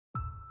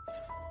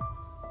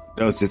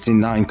The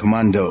 69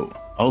 Commando,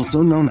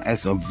 also known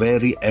as a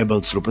Very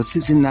Able Trooper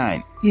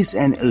 69, is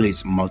an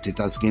elite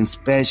multitasking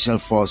special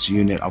force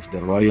unit of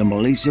the Royal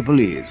Malaysia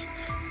Police.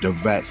 The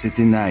VET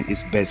 69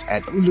 is based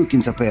at Ulu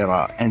Kinta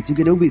Perak and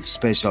together with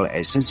Special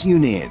Actions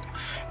Unit,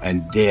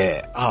 and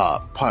they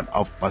are part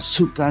of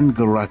Pasukan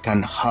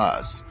Gerakan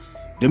Khas.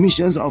 The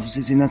missions of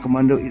 69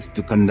 Commando is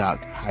to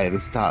conduct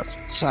high-risk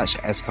tasks such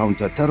as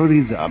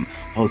counter-terrorism,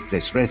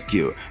 hostage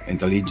rescue,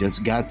 intelligence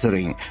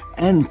gathering,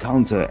 and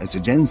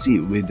counter-insurgency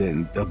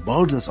within the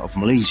borders of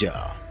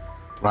Malaysia.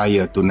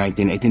 Prior to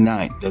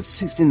 1989, the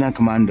 69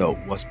 Commando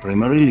was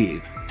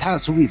primarily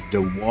tasked with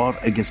the war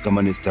against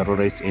communist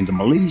terrorists in the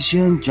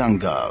Malaysian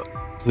jungle.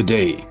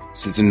 Today,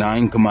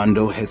 69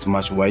 Commando has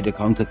much wider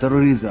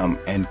counter-terrorism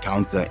and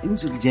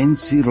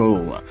counter-insurgency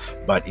role,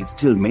 but it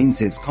still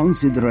maintains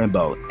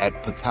considerable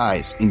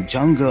expertise in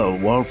jungle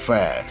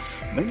warfare.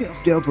 Many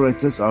of the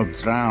operators are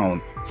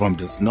drawn from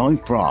the Snowy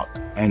Proc,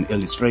 an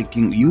elite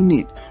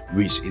unit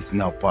which is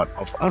now part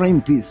of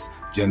RMP's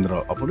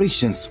General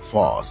Operations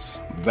Force.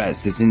 VET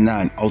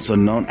 69, also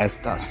known as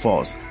Task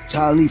Force,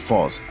 Charlie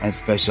Force, and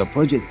Special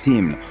Project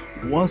Team,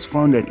 was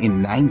founded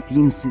in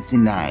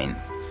 1969.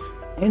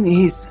 And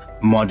is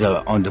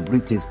modeled on the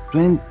British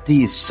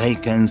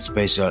 22nd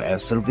Special Air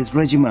Service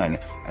Regiment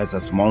as a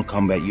small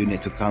combat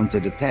unit to counter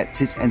the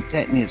tactics and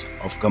techniques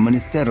of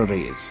communist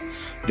terrorists.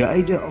 The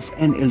idea of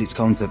an elite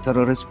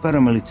counter-terrorist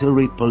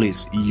paramilitary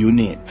police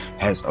unit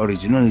has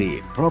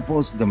originally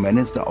proposed the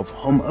Minister of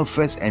Home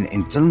Affairs and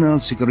Internal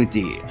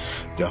Security,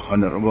 the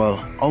Honorable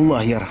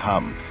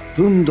Allahyarham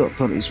Tun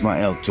Dr.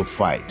 Ismail, to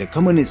fight the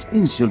communist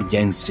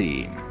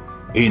insurgency.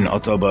 In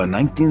October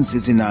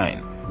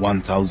 1969,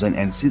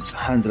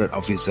 1,600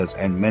 officers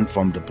and men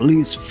from the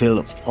police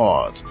field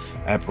force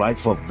applied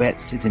for VET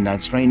 69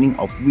 training,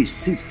 of which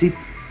 60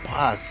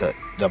 passed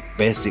the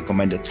basic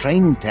commander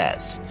training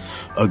test.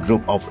 A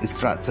group of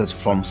instructors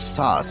from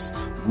SAS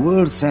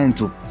were sent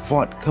to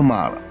Fort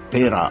Kemar,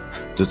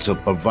 Perak, to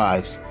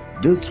supervise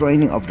the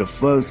training of the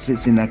first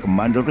 69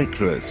 Commando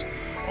recruits.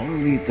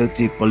 Only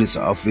 30 police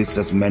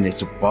officers managed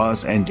to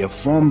pass, and they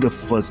formed the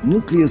first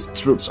nucleus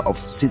troops of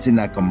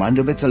 69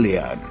 Commando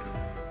Battalion.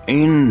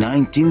 In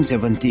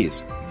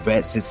 1970s,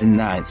 VET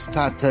 69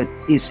 started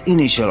its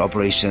initial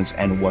operations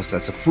and was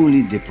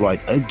successfully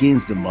deployed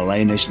against the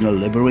Malay National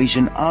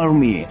Liberation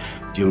Army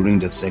during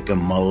the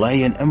Second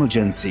Malayan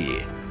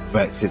Emergency.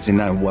 VET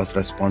 69 was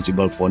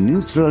responsible for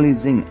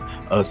neutralizing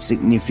a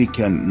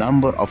significant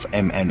number of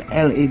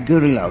MNLA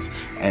guerrillas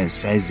and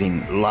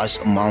seizing large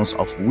amounts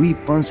of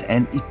weapons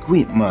and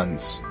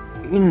equipment.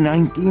 In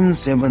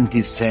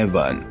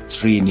 1977,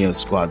 3 new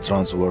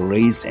squadrons were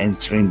raised and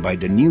trained by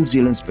the New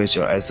Zealand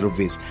Special Air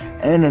Service,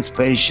 and a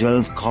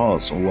special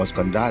course was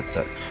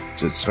conducted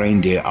to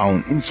train their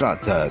own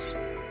instructors.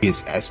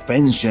 This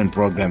expansion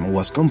program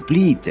was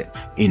completed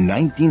in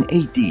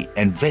 1980,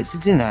 and VET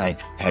 69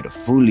 had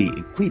fully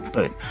equipped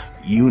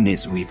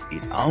units with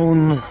its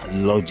own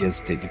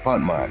logistics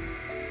department.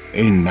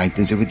 In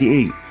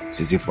 1978,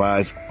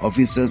 65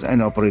 officers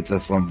and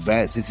operators from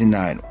VET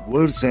 69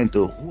 were sent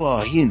to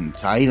Hua Hin,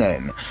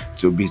 Thailand,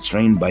 to be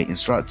trained by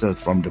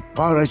instructors from the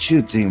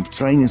Parachuting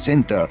Training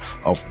Center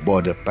of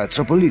Border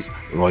Patrol Police,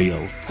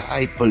 Royal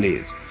Thai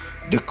Police.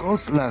 The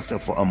course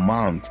lasted for a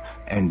month,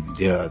 and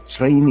the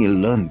trainee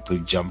learned to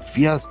jump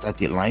via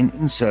static line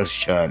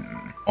insertion.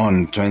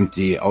 On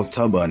 20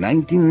 October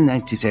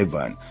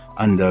 1997,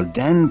 under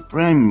then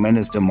Prime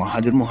Minister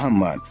Mahathir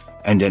Mohamad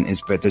and then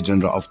Inspector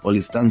General of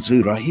Police Tan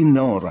Sri Rahim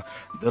Noor,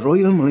 the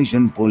Royal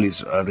Malaysian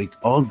Police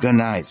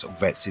reorganized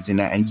VET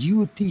 69 and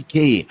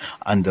UTK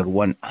under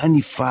one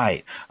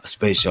unified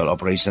Special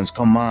Operations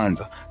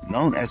Command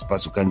known as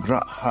Pasukan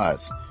Gerakan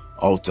Khas,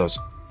 also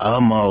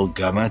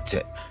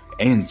amalgamated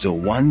into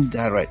one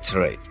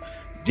directorate.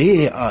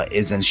 They are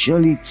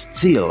essentially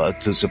still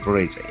two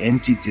separate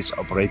entities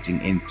operating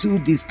in two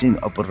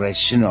distinct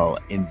operational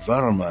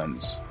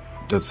environments.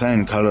 The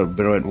sand-colored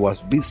beret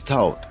was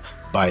bestowed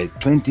by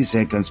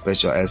 22nd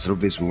Special Air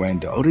Service when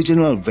the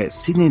original VET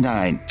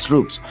 69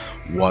 troops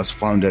was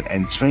founded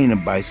and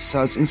trained by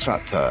such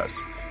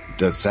instructors.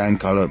 The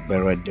sand-colored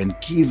beret then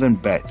given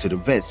back to the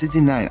VET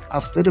 69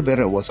 after the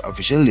beret was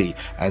officially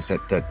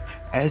accepted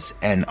as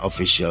an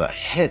official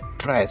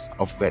headdress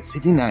of VET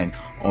 69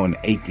 on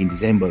 18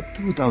 December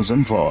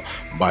 2004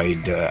 by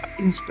the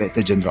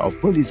Inspector General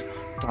of Police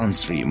Tan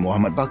Sri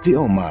Muhammad Bakri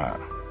Omar.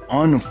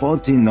 On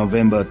 14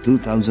 November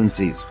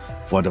 2006,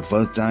 for the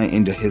first time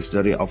in the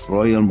history of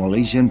Royal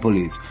Malaysian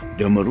Police,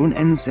 the maroon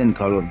and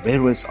sand-colored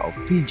berets of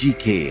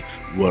PGK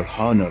were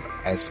honored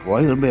as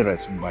Royal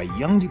Berets by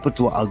Yang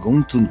di-Pertua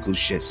Agong Tunku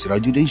Syed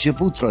Sirajuddin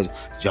Syaputra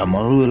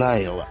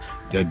Jamalulail,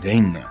 the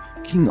then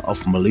King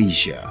of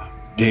Malaysia.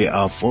 There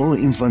are 4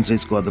 infantry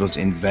squadrons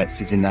in VET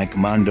 69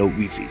 Commando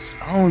with its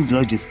own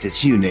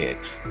logistics unit,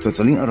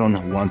 totaling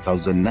around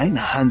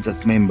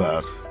 1,900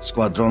 members.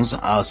 Squadrons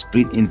are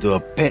split into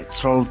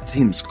patrol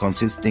teams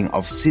consisting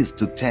of 6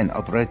 to 10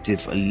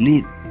 operatives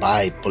led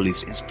by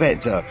police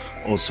inspector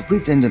or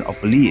superintendent of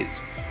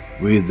police.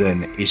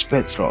 Within each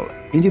patrol,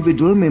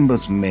 individual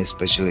members may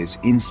specialize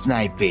in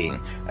sniping,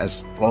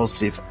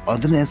 explosive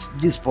ordnance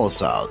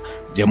disposal,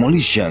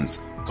 demolitions,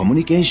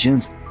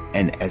 communications,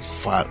 and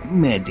as fire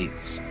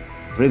medics.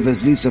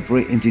 Previously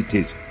separate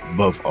entities,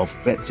 both of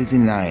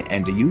VET-69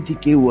 and the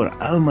UTK were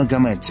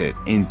amalgamated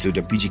into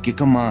the PGK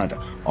Command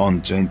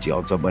on 20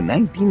 October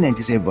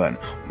 1997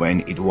 when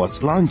it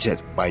was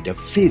launched by the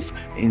 5th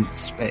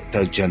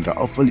Inspector General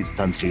of Police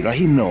Tan Sri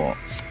Rahim Noor.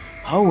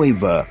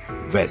 However,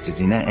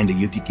 VET-69 and the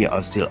UTK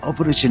are still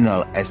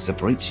operational as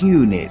separate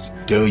units.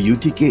 The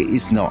UTK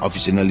is now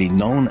officially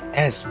known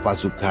as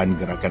Pasukan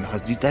Gerakan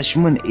Khas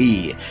Detachment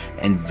A,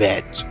 and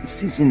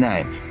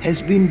VET-69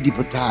 has been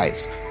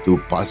deputized to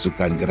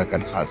Pasukan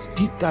Gerakan Khas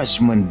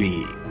Detachment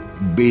B.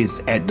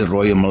 Based at the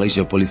Royal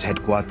Malaysia Police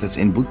Headquarters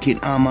in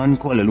Bukit Aman,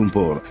 Kuala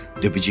Lumpur,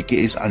 the PGK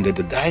is under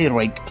the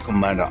direct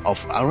command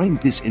of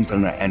RMP's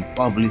Internal and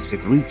Public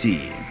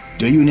Security.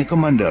 The unit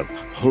commander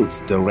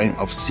holds the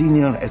rank of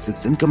Senior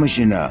Assistant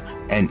Commissioner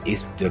and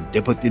is the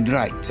Deputy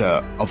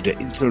Director of the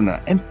Internal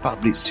and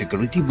Public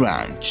Security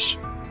Branch.